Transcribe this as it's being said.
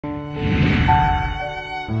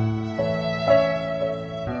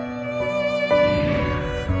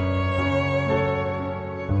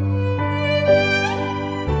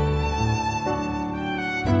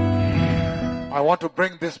I want to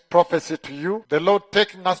bring this prophecy to you. The Lord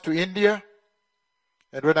taking us to India.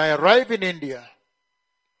 And when I arrive in India,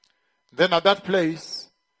 then at that place,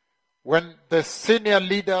 when the senior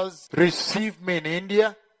leaders receive me in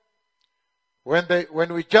India,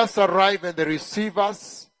 when we just arrive and they receive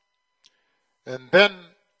us, and then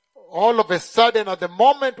all of a sudden, at the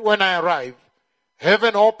moment when I arrive,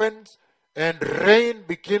 heaven opens and rain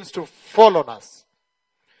begins to fall on us.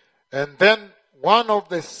 And then one of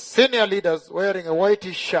the senior leaders wearing a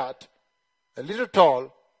whitish shirt, a little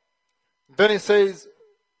tall, then he says,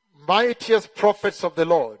 "Mightiest prophets of the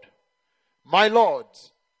Lord, my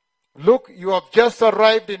lords, look, you have just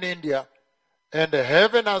arrived in India, and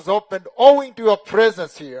heaven has opened owing to your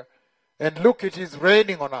presence here. And look, it is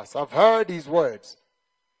raining on us." I've heard his words.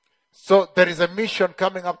 So there is a mission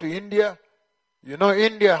coming up to India. You know,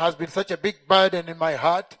 India has been such a big burden in my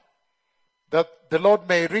heart that the Lord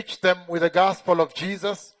may reach them with the gospel of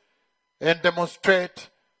Jesus and demonstrate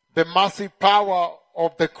the massive power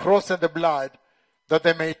of the cross and the blood, that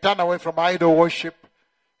they may turn away from idol worship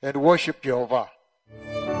and worship Jehovah.